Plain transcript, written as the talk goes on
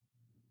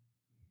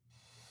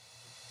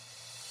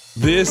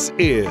This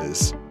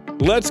is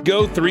Let's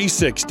Go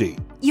 360.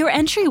 Your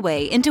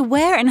entryway into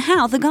where and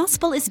how the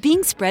gospel is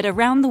being spread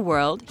around the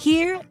world,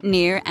 here,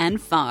 near,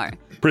 and far.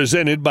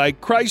 Presented by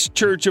Christ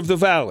Church of the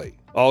Valley,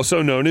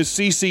 also known as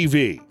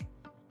CCV.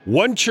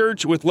 One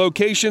church with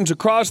locations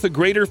across the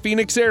greater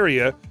Phoenix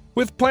area,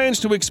 with plans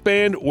to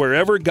expand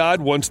wherever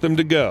God wants them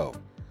to go.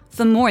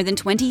 For more than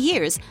 20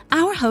 years,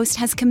 our host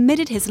has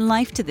committed his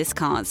life to this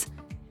cause.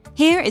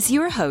 Here is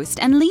your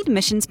host and lead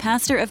missions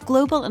pastor of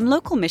global and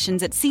local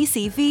missions at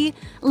CCV,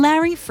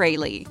 Larry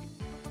Fraley.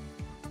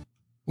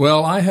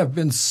 Well, I have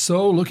been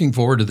so looking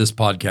forward to this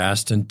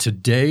podcast, and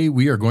today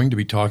we are going to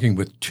be talking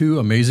with two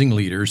amazing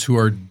leaders who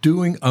are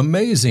doing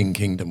amazing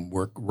kingdom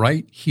work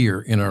right here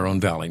in our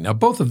own valley. Now,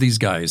 both of these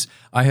guys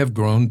I have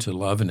grown to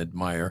love and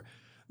admire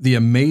the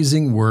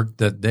amazing work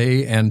that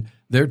they and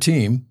their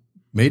team,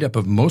 made up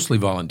of mostly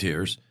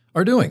volunteers,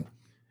 are doing.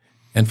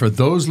 And for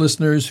those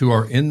listeners who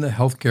are in the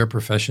healthcare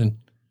profession,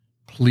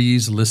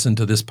 please listen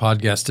to this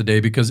podcast today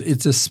because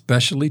it's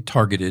especially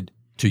targeted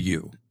to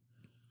you.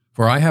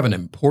 For I have an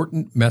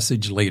important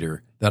message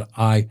later that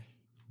I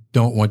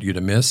don't want you to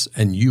miss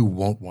and you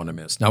won't want to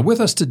miss. Now, with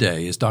us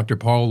today is Dr.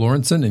 Paul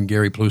Lorenzen and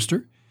Gary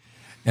Plooster.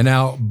 And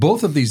now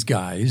both of these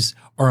guys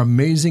are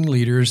amazing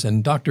leaders,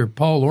 and Dr.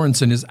 Paul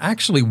Lorenzen is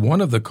actually one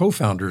of the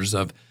co-founders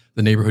of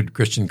the Neighborhood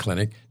Christian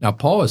Clinic. Now,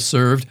 Paul has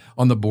served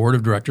on the board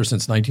of directors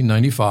since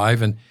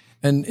 1995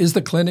 and is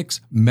the clinic's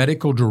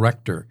medical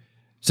director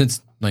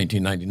since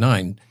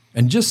 1999.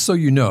 And just so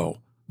you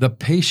know, the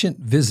patient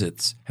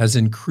visits has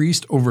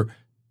increased over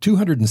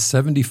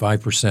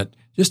 275%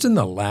 just in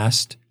the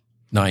last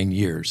 9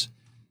 years.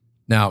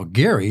 Now,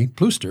 Gary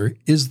Plooster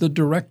is the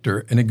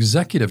director and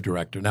executive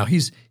director. Now,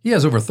 he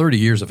has over 30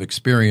 years of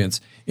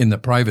experience in the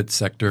private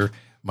sector,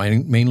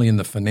 mainly in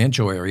the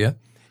financial area,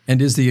 and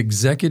is the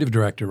executive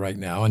director right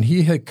now. And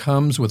he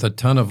comes with a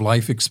ton of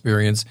life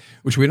experience,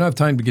 which we don't have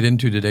time to get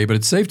into today, but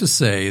it's safe to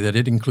say that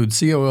it includes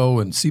COO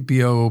and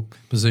CPO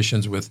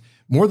positions with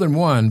more than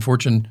one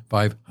Fortune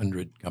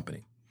 500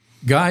 company.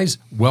 Guys,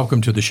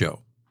 welcome to the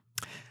show.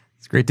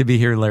 It's great to be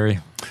here,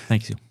 Larry.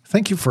 Thank you.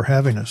 Thank you for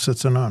having us.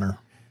 It's an honor.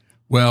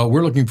 Well,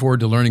 we're looking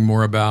forward to learning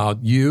more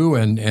about you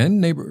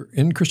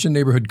and Christian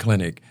Neighborhood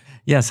Clinic.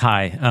 Yes,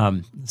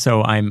 hi.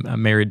 So I'm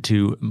married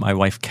to my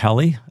wife,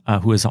 Kelly,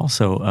 who is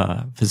also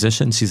a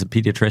physician. She's a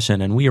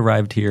pediatrician, and we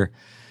arrived here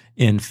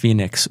in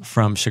Phoenix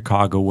from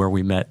Chicago, where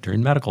we met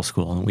during medical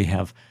school, and we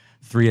have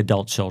 3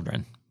 adult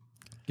children.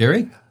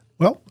 Gary?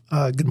 Well,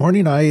 good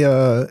morning. I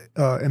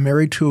am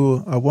married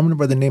to a woman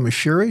by the name of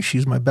Sherry.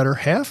 She's my better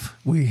half.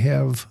 We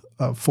have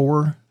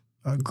 4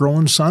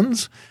 grown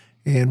sons,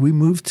 and we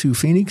moved to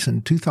Phoenix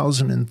in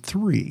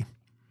 2003.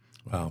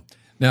 Wow.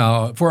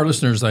 Now, for our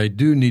listeners, I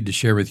do need to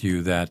share with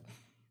you that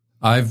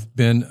I've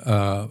been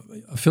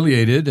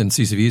affiliated, and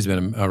CCV has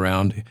been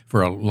around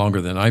for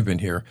longer than I've been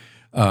here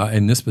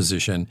in this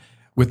position,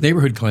 with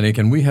Neighborhood Clinic,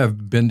 and we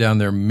have been down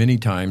there many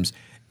times,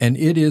 and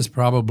it is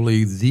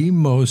probably the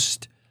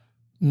most,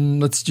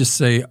 let's just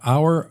say,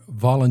 our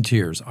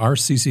volunteers, our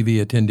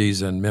CCV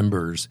attendees and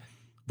members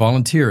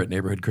volunteer at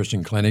Neighborhood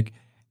Christian Clinic,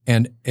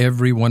 and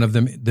every one of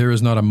them, there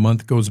is not a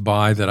month goes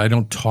by that I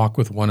don't talk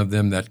with one of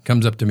them that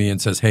comes up to me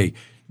and says, hey,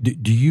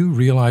 do you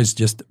realize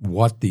just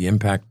what the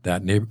impact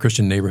that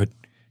Christian Neighborhood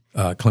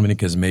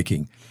Clinic is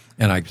making?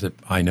 And I said,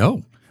 I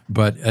know.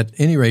 But at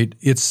any rate,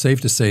 it's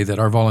safe to say that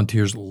our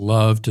volunteers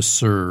love to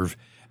serve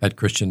at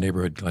Christian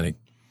Neighborhood Clinic.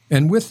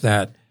 And with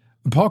that,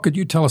 Paul, could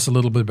you tell us a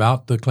little bit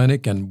about the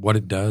clinic and what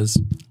it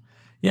does?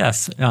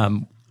 Yes.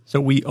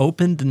 So we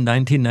opened in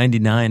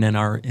 1999, and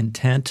our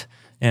intent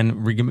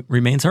and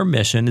remains our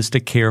mission is to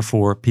care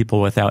for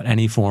people without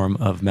any form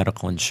of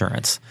medical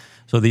insurance.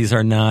 So these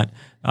are not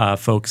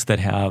folks that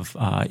have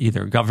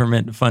either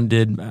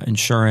government-funded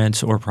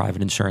insurance or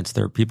private insurance.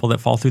 They're people that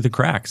fall through the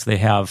cracks. They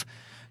have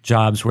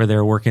jobs where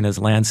they're working as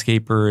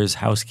landscapers,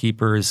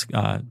 housekeepers,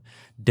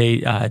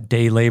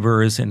 day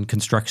laborers in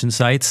construction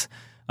sites.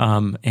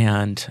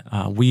 And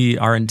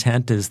our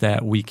intent is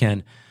that we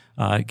can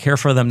care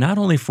for them not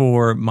only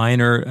for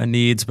minor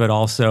needs, but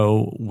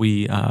also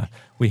we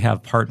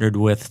have partnered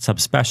with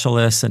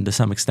subspecialists and to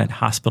some extent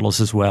hospitals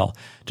as well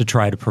to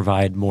try to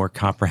provide more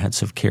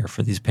comprehensive care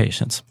for these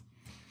patients.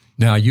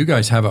 Now, you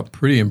guys have a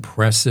pretty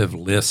impressive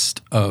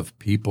list of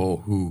people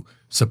who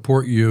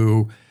support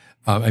you.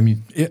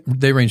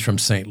 They range from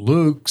St.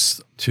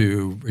 Luke's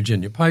to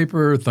Virginia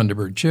Piper,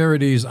 Thunderbird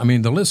Charities. I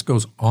mean, the list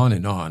goes on.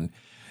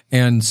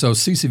 And so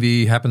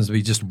CCV happens to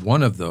be just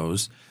one of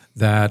those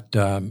that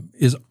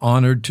is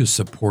honored to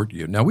support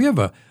you. Now, we have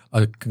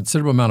a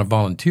considerable amount of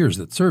volunteers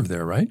that serve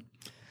there, right?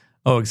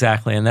 Oh,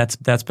 exactly. And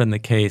that's been the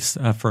case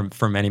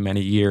for many,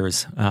 many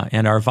years.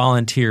 And our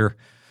volunteer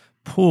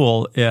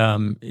pool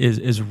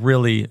is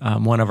really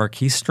one of our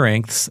key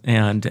strengths.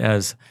 And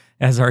as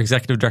our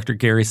executive director,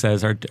 Gary,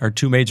 says, our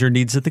 2 major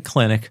needs at the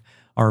clinic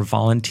are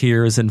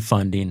volunteers and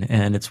funding.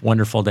 And it's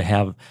wonderful to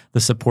have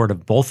the support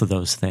of both of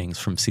those things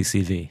from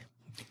CCV.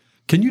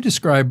 Can you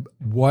describe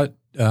what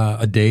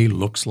a day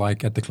looks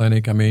like at the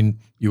clinic? I mean,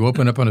 you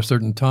open up on a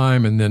certain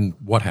time, and then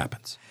what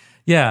happens?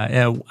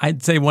 Yeah,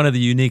 I'd say one of the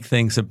unique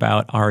things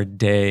about our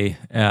day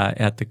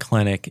at the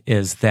clinic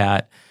is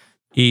that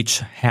each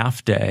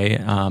half day,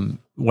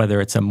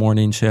 whether it's a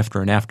morning shift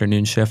or an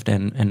afternoon shift,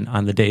 and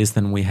on the days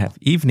then we have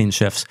evening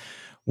shifts,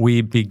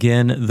 we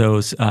begin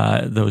those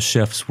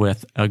shifts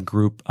with a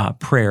group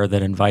prayer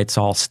that invites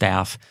all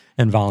staff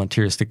and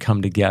volunteers to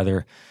come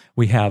together.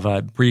 We have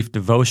a brief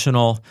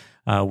devotional.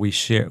 We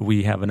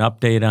have an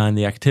update on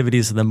the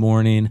activities of the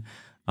morning,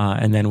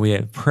 and then we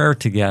have prayer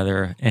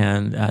together.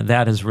 And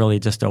that is really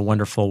just a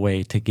wonderful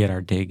way to get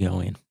our day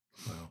going.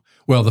 Wow.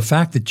 Well, the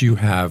fact that you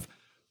have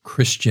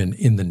Christian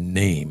in the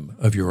name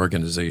of your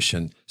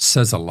organization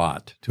says a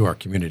lot to our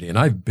community. And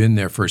I've been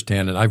there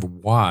firsthand, and I've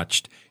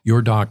watched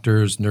your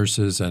doctors,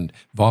 nurses, and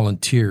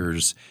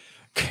volunteers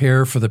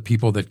care for the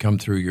people that come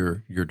through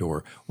your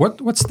door.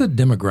 What's the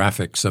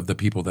demographics of the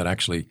people that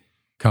actually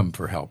come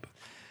for help?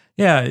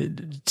 Yeah,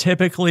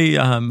 typically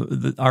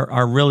our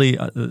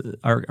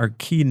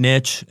key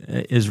niche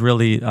is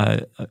really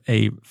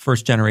a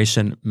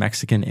first-generation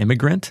Mexican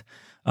immigrant.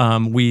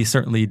 We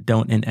certainly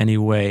don't in any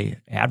way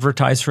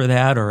advertise for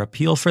that or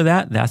appeal for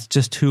that. That's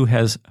just who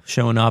has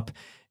shown up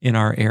in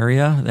our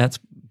area. That's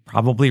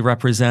probably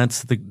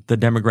represents the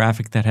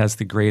demographic that has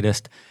the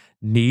greatest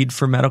need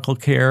for medical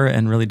care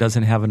and really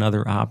doesn't have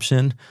another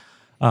option.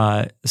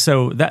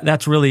 So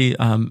that's really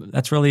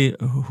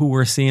who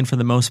we're seeing for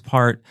the most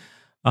part.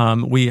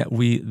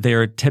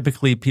 They're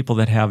typically people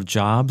that have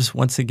jobs.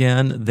 Once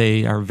again,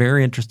 they are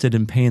very interested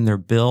in paying their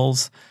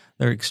bills.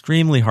 They're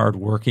extremely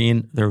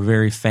hardworking. They're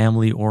very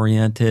family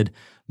oriented.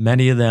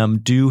 Many of them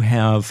do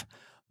have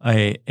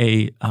a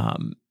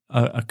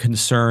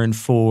concern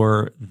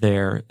for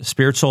their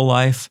spiritual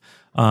life.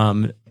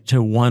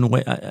 To one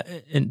way,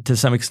 to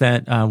some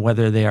extent,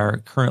 whether they are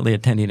currently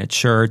attending a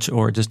church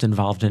or just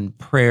involved in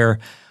prayer,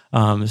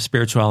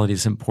 spirituality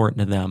is important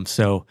to them.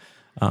 So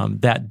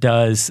that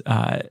does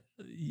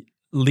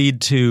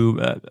lead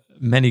to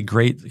many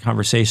great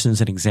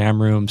conversations in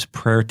exam rooms,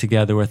 prayer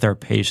together with our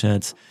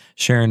patients,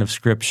 sharing of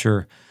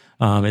scripture.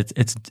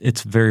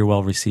 It's very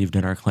well received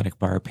in our clinic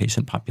by our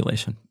patient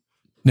population.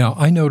 Now,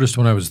 I noticed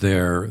when I was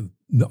there,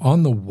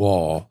 on the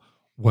wall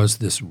was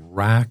this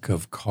rack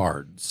of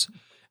cards.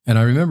 And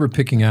I remember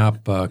picking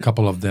up a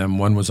couple of them.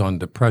 One was on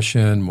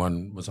depression,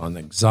 one was on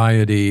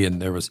anxiety,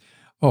 and there was,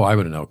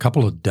 a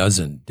couple of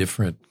dozen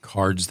different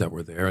cards that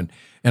were there. And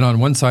on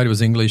one side it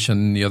was English,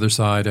 and the other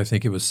side I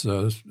think it was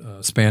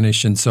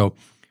Spanish. And so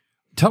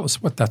tell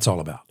us what that's all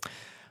about.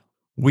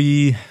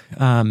 We,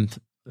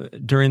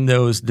 during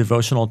those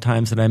devotional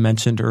times that I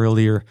mentioned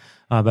earlier,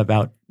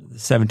 about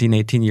 17,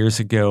 18 years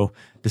ago,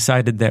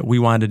 decided that we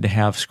wanted to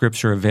have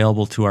scripture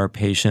available to our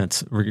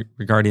patients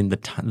regarding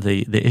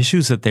the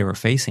issues that they were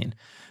facing.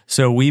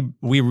 So we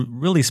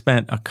really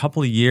spent a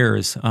couple of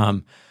years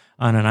on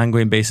an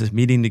ongoing basis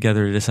meeting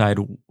together to decide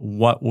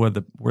what were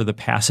the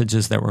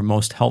passages that were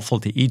most helpful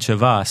to each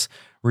of us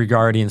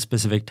regarding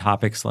specific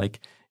topics like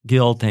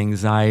guilt,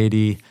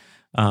 anxiety,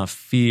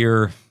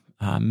 fear,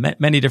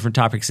 many different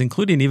topics,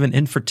 including even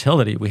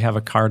infertility. We have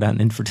a card on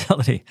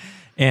infertility.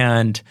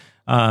 And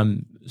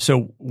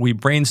so we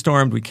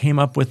brainstormed, we came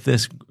up with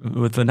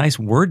a nice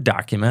Word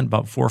document,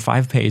 about 4 or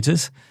 5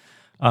 pages,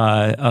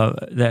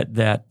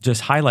 that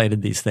just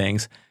highlighted these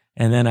things.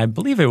 And then I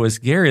believe it was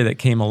Gary that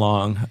came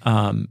along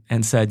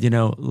and said,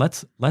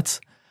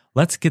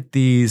 let's get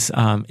these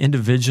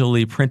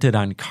individually printed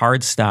on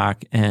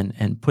cardstock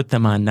and put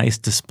them on nice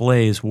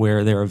displays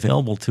where they're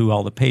available to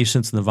all the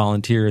patients and the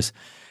volunteers,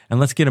 and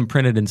let's get them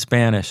printed in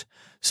Spanish.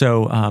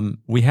 So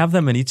we have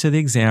them in each of the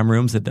exam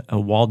rooms, a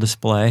wall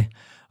display,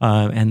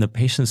 and the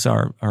patients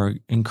are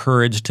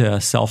encouraged to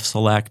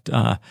self-select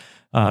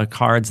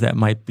cards that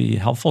might be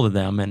helpful to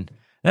them. And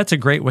that's a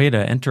great way to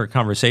enter a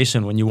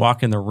conversation when you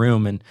walk in the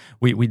room. And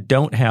we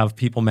don't have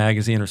People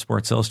Magazine or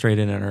Sports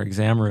Illustrated in our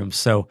exam rooms.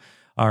 So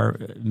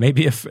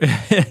maybe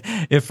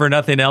if for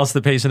nothing else,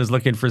 the patient is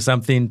looking for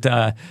something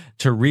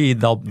to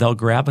read, they'll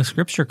grab a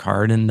scripture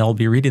card and they'll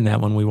be reading that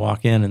when we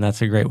walk in. And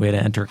that's a great way to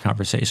enter a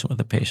conversation with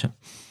the patient.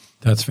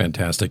 That's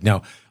fantastic.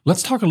 Now,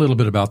 let's talk a little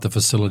bit about the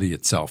facility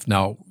itself.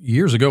 Now,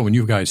 years ago when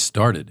you guys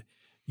started,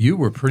 you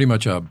were pretty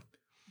much a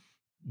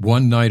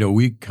one night a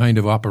week kind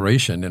of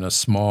operation in a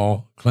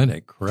small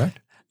clinic,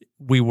 correct?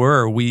 We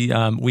were. We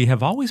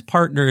have always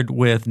partnered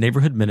with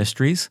neighborhood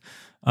ministries,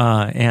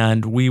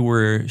 and we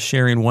were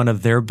sharing one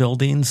of their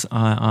buildings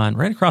on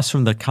right across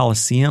from the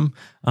Coliseum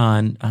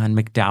on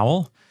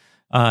McDowell.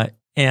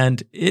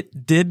 And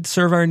it did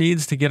serve our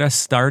needs to get us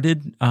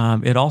started.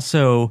 It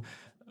also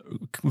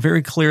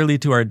very clearly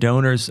to our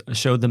donors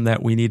showed them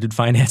that we needed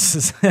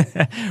finances.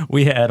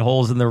 We had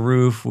holes in the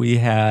roof. We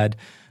had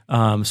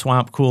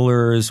swamp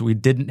coolers. We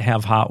didn't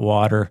have hot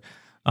water.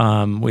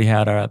 We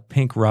had a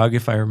pink rug,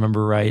 if I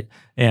remember right.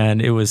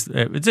 And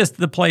it just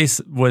the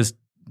place was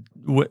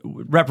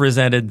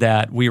represented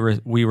that we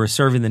were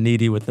serving the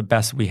needy with the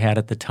best we had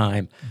at the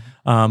time.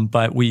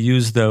 But we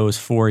used those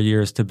 4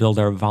 years to build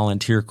our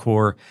volunteer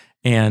corps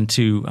and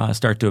to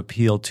start to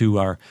appeal to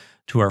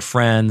our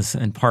friends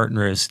and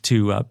partners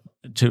to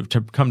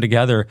come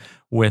together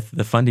with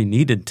the funding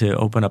needed to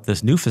open up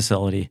this new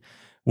facility,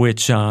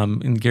 which,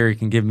 and Gary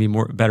can give me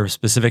better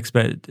specifics,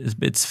 but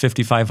it's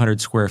 5,500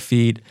 square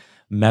feet,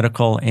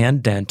 medical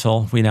and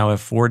dental. We now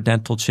have 4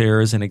 dental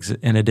chairs in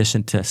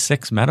addition to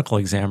 6 medical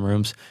exam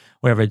rooms.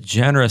 We have a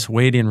generous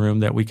waiting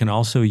room that we can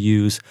also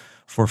use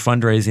for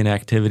fundraising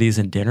activities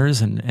and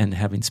dinners and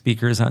having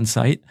speakers on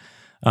site.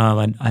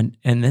 And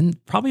then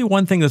probably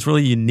one thing that's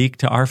really unique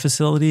to our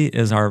facility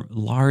is our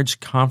large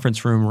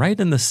conference room right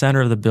in the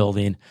center of the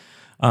building,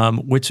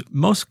 which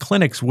most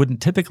clinics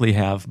wouldn't typically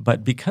have.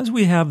 But because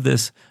we have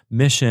this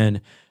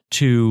mission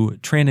to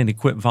train and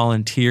equip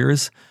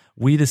volunteers,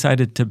 we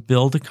decided to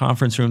build a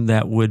conference room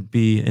that would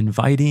be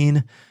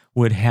inviting,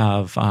 would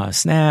have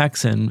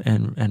snacks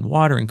and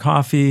water and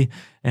coffee,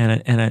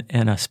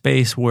 and a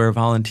space where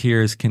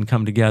volunteers can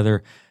come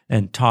together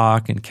and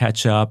talk and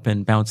catch up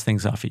and bounce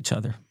things off each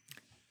other.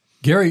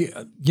 Gary,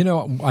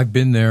 I've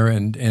been there,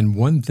 and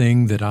one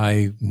thing that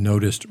I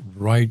noticed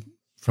right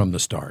from the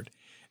start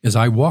is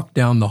I walked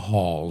down the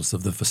halls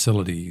of the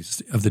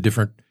facilities, of the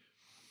different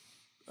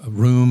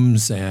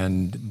rooms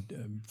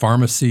and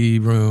pharmacy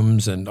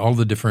rooms and all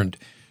the different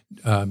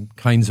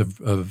kinds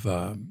of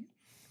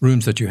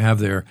rooms that you have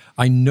there.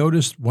 I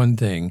noticed one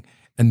thing,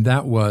 and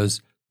that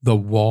was the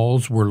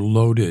walls were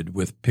loaded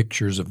with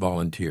pictures of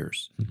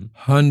volunteers,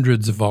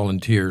 hundreds of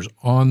volunteers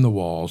on the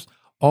walls,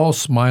 all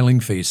smiling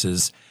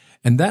faces.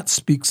 And that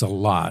speaks a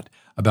lot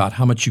about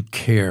how much you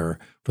care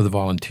for the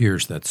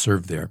volunteers that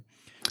serve there.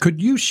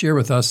 Could you share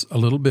with us a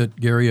little bit,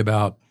 Gary,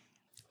 about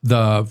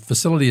the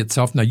facility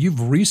itself? Now,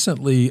 you've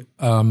recently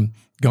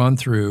gone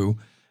through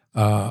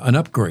an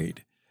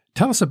upgrade.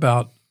 Tell us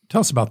about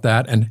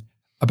that and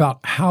about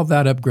how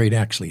that upgrade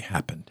actually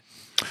happened.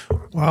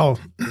 Well,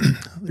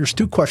 there's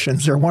 2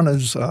 questions there. One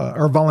is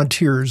our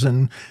volunteers,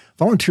 and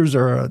volunteers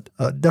are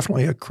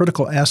definitely a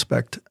critical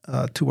aspect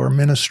to our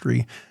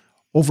ministry.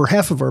 Over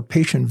half of our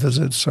patient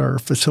visits are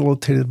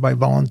facilitated by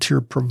volunteer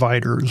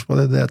providers,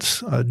 whether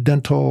that's a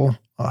dental,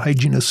 a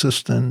hygiene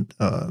assistant,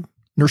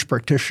 nurse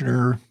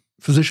practitioner,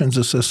 physician's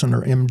assistant,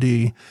 or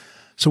MD.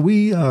 So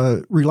we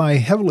rely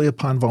heavily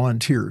upon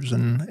volunteers.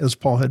 And as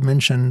Paul had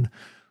mentioned,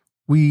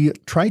 we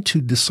try to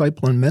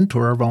disciple and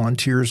mentor our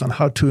volunteers on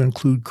how to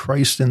include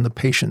Christ in the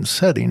patient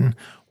setting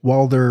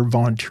while they're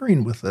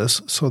volunteering with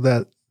us so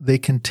that they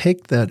can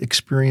take that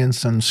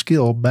experience and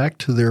skill back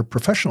to their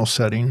professional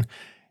setting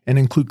and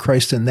include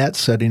Christ in that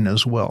setting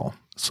as well.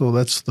 So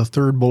that's the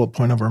 3rd bullet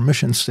point of our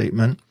mission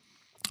statement,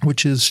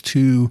 which is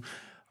to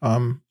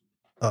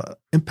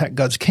impact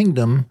God's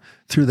kingdom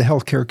through the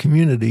healthcare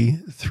community,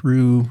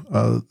 through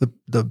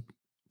the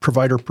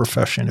provider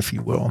profession, if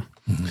you will.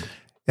 Mm-hmm.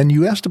 And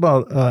you asked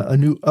about a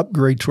new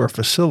upgrade to our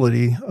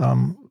facility.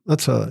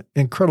 That's an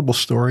incredible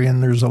story,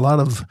 and there's a lot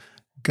of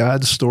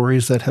God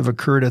stories that have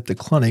occurred at the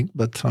clinic.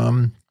 But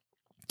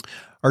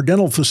our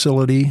dental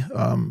facility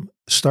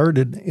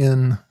started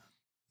in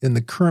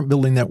the current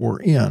building that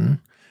we're in.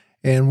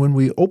 And when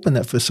we opened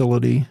that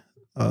facility,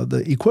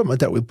 the equipment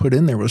that we put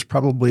in there was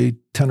probably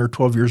 10 or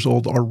 12 years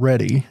old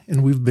already.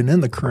 And we've been in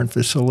the current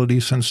facility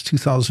since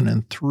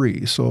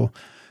 2003. So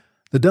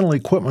the dental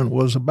equipment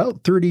was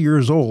about 30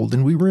 years old.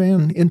 And we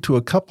ran into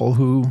a couple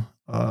who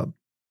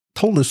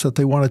told us that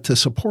they wanted to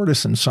support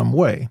us in some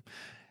way.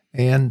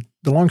 And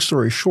the long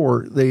story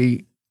short,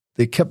 they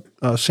kept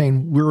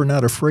saying, we're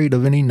not afraid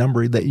of any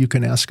number that you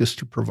can ask us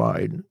to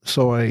provide.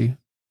 So I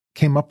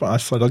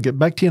said, I'll get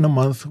back to you in a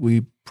month.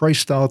 We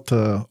priced out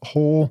the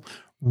whole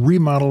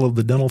remodel of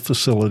the dental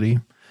facility,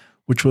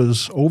 which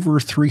was over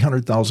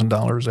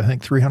 $300,000, I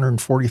think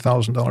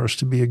 $340,000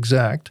 to be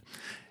exact.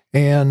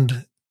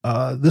 And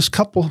this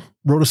couple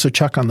wrote us a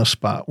check on the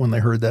spot when they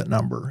heard that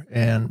number.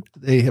 And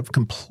they have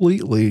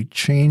completely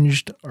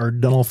changed our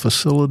dental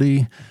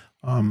facility.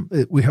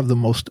 We have the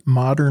most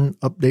modern,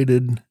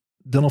 updated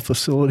dental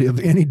facility of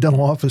any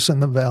dental office in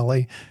the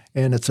Valley.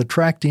 And it's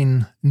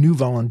attracting new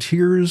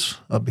volunteers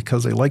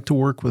because they like to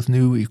work with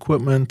new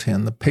equipment,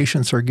 and the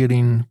patients are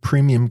getting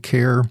premium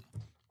care.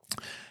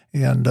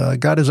 And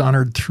God is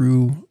honored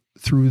through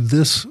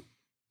this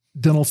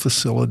dental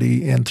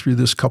facility and through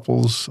this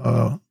couple's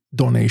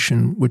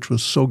donation, which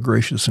was so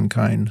gracious and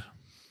kind.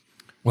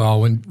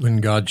 Well,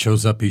 when God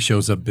shows up, he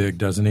shows up big,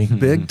 doesn't he?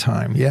 Big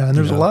time, yeah. And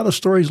there's a lot of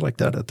stories like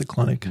that at the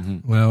clinic.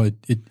 Mm-hmm. Well,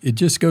 it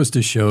just goes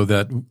to show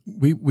that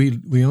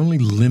we only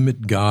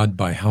limit God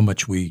by how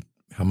much we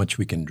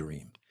can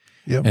dream.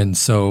 Yep. And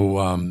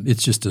so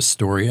it's just a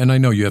story. And I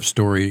know you have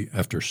story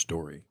after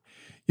story.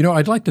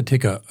 I'd like to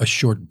take a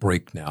short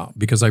break now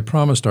because I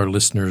promised our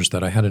listeners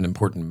that I had an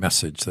important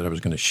message that I was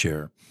going to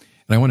share.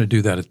 And I want to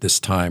do that at this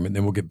time, and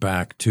then we'll get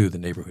back to the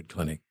neighborhood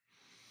clinic.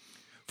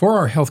 For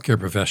our healthcare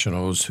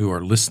professionals who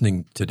are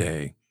listening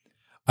today,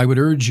 I would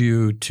urge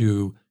you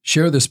to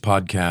share this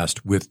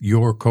podcast with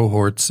your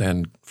cohorts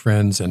and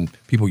friends and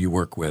people you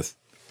work with.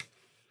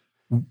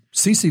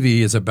 CCV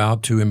is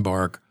about to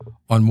embark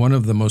on one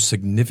of the most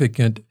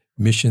significant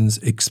missions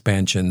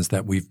expansions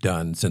that we've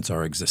done since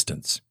our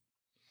existence.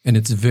 And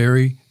it's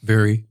very,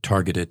 very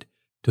targeted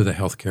to the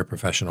healthcare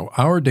professional.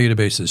 Our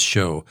databases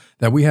show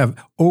that we have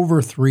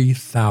over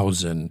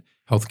 3,000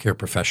 healthcare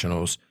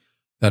professionals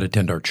that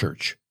attend our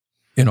church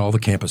in all the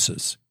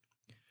campuses.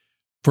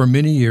 For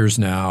many years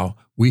now,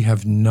 we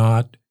have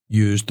not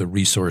used the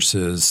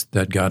resources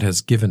that God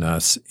has given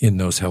us in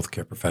those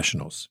healthcare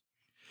professionals.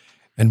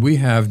 And we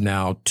have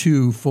now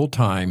 2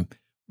 full-time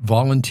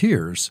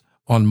volunteers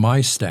on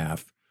my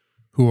staff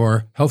who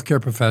are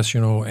healthcare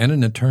professional and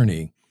an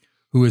attorney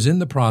who is in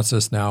the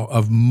process now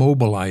of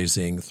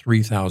mobilizing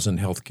 3,000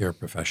 healthcare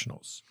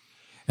professionals.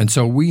 And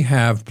so we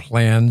have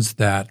plans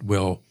that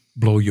will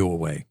blow you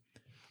away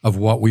of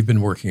what we've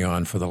been working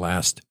on for the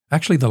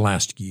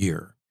last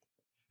year.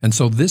 And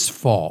so this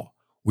fall,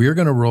 we are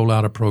going to roll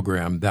out a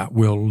program that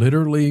will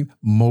literally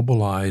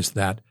mobilize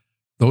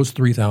those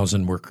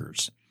 3,000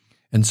 workers.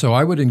 And so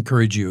I would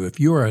encourage you, if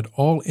you are at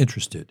all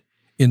interested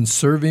in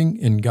serving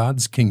in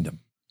God's kingdom,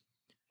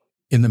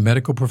 in the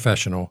medical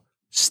professional,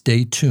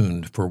 stay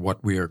tuned for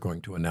what we are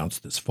going to announce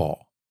this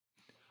fall.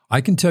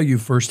 I can tell you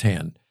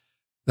firsthand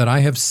that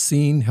I have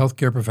seen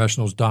healthcare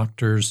professionals,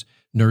 doctors,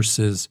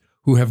 nurses,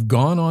 who have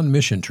gone on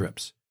mission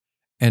trips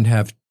and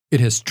it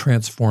has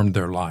transformed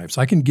their lives.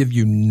 I can give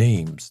you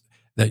names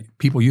that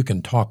people you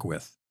can talk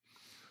with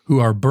who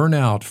are burnt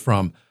out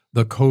from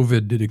the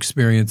COVID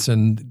experience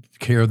and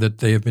care that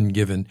they have been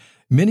given,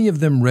 many of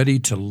them ready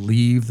to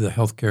leave the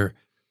healthcare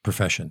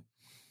profession.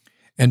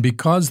 And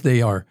because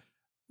they are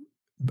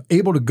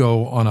able to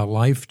go on a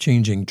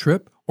life-changing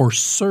trip or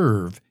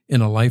serve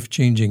in a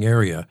life-changing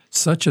area,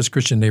 such as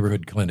Christian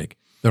Neighborhood Clinic,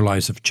 their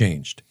lives have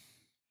changed.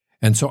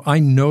 And so I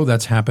know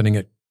that's happening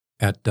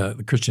at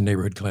the Christian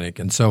Neighborhood Clinic.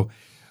 And so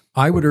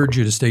I would urge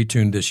you to stay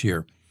tuned this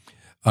year,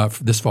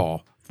 this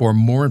fall, for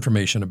more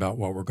information about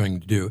what we're going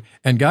to do.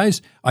 And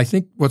guys, I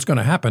think what's going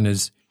to happen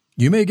is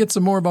you may get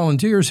some more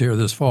volunteers here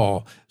this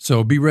fall,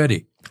 so be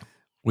ready.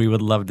 We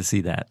would love to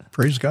see that.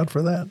 Praise God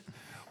for that.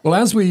 Well,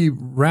 as we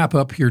wrap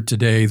up here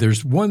today,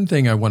 there's one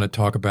thing I want to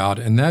talk about,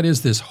 and that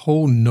is this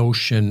whole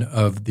notion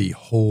of the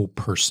whole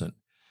person.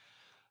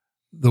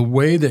 The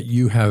way that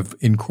you have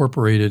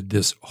incorporated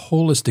this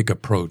holistic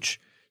approach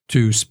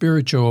to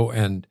spiritual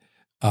and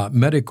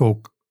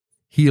medical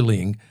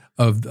healing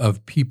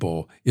of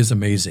people is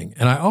amazing.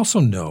 And I also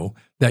know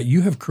that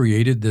you have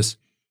created this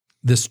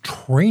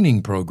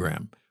training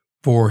program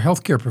for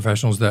healthcare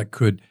professionals that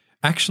could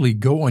actually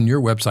go on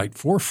your website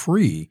for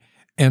free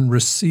and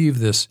receive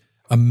this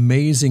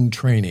amazing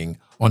training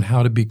on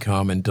how to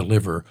become and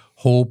deliver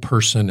whole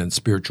person and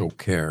spiritual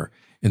care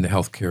in the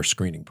healthcare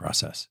screening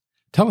process.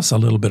 Tell us a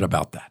little bit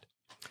about that.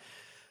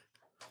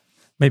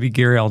 Maybe,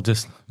 Gary, I'll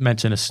just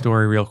mention a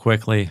story real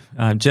quickly.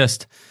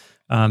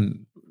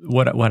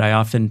 What I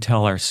often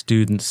tell our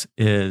students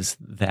is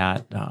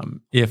that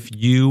if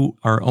you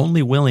are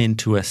only willing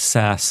to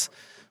assess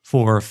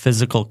for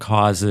physical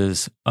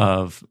causes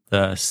of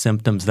the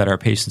symptoms that our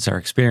patients are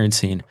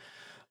experiencing,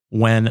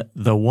 when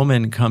the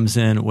woman comes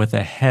in with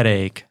a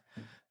headache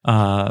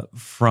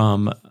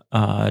from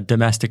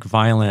domestic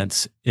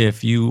violence,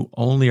 if you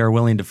only are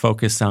willing to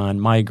focus on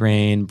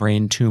migraine,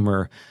 brain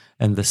tumor,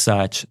 and the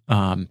such,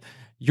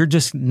 you're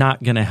just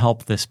not going to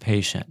help this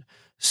patient.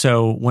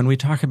 So when we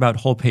talk about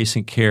whole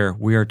patient care,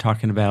 we are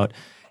talking about,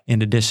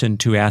 in addition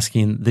to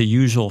asking the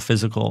usual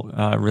physical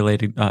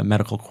related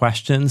medical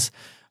questions,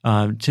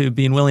 to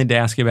being willing to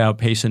ask about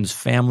patients'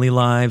 family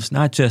lives,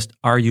 not just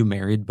are you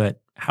married, but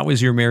how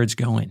is your marriage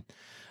going?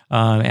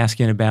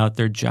 Asking about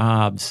their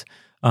jobs,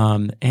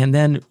 and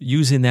then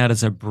using that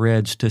as a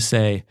bridge to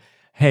say,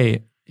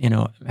 hey,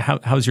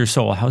 how's your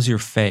soul? How's your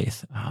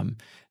faith?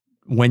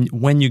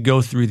 When you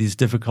go through these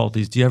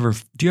difficulties, do you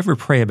ever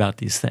pray about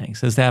these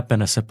things? Has that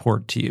been a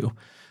support to you?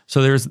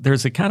 So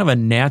there's a kind of a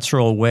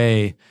natural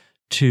way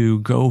to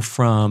go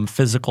from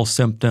physical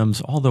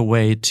symptoms all the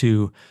way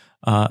to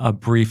a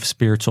brief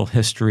spiritual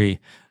history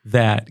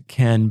that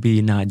can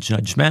be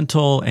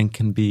non-judgmental and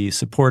can be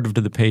supportive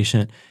to the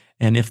patient.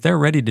 And if they're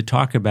ready to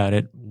talk about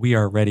it, we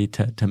are ready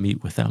to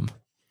meet with them.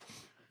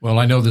 Well,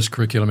 I know this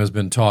curriculum has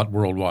been taught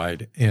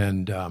worldwide,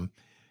 and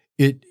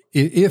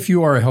if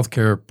you are a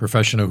healthcare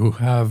professional who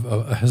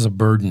has a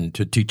burden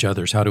to teach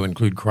others how to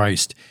include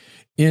Christ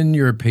in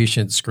your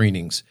patient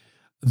screenings,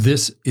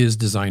 this is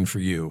designed for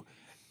you.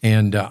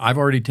 And I've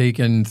already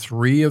taken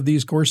 3 of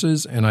these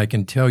courses, and I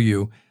can tell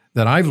you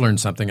that I've learned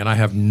something, and I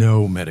have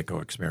no medical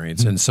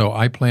experience. And so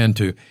I plan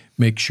to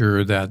make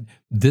sure that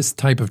this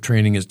type of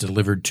training is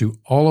delivered to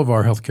all of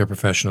our healthcare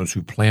professionals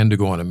who plan to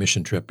go on a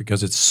mission trip,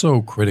 because it's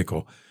so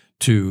critical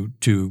to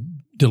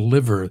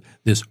deliver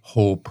this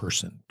whole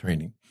person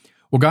training.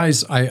 Well,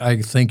 guys,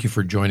 I thank you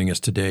for joining us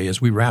today. As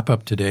we wrap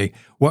up today,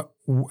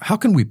 how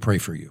can we pray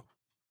for you?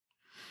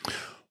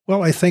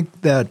 Well, I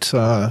think that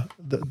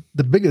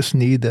the biggest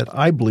need that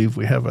I believe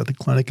we have at the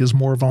clinic is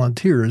more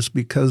volunteers,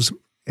 because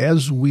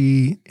as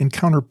we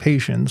encounter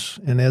patients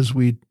and as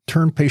we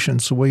turn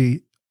patients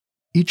away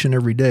each and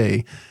every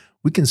day,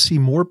 we can see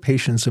more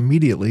patients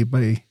immediately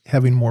by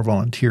having more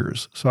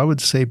volunteers. So I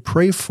would say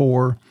pray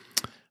for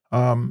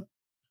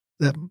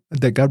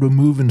that God would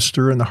move and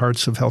stir in the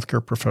hearts of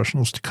healthcare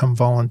professionals to come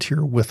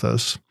volunteer with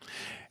us.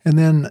 And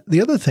then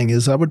the other thing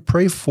is I would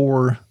pray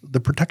for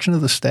the protection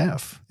of the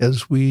staff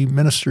as we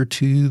minister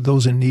to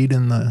those in need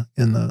in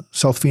the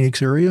South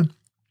Phoenix area.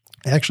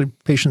 Actually,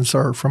 patients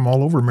are from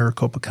all over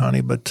Maricopa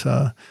County, but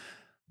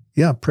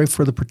pray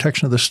for the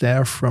protection of the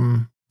staff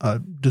from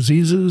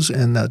diseases,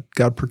 and that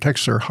God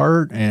protects their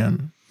heart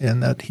and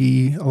that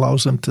He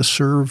allows them to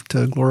serve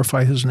to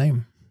glorify His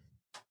name.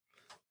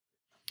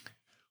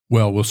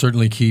 Well, we'll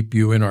certainly keep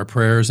you in our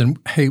prayers. And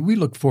hey, we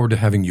look forward to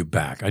having you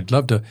back. I'd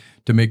love to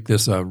make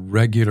this a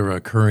regular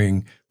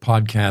occurring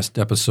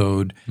podcast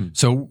episode.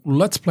 So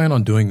let's plan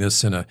on doing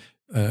this in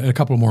a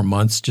couple more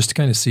months just to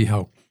kind of see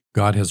how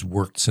God has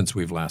worked since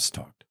we've last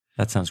talked.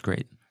 That sounds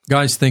great.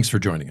 Guys, thanks for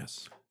joining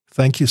us.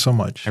 Thank you so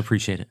much. I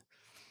appreciate it.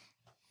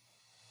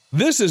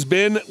 This has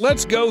been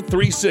Let's Go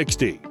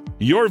 360,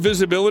 your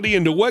visibility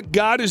into what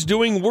God is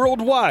doing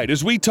worldwide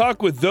as we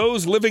talk with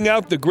those living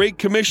out the Great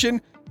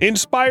Commission,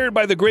 inspired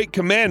by the Great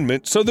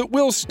Commandment, so that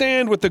we'll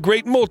stand with the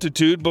great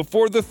multitude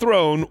before the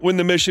throne when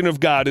the mission of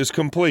God is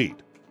complete.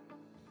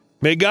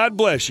 May God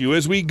bless you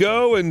as we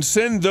go and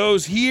send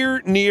those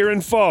here, near,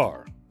 and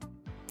far.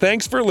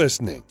 Thanks for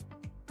listening.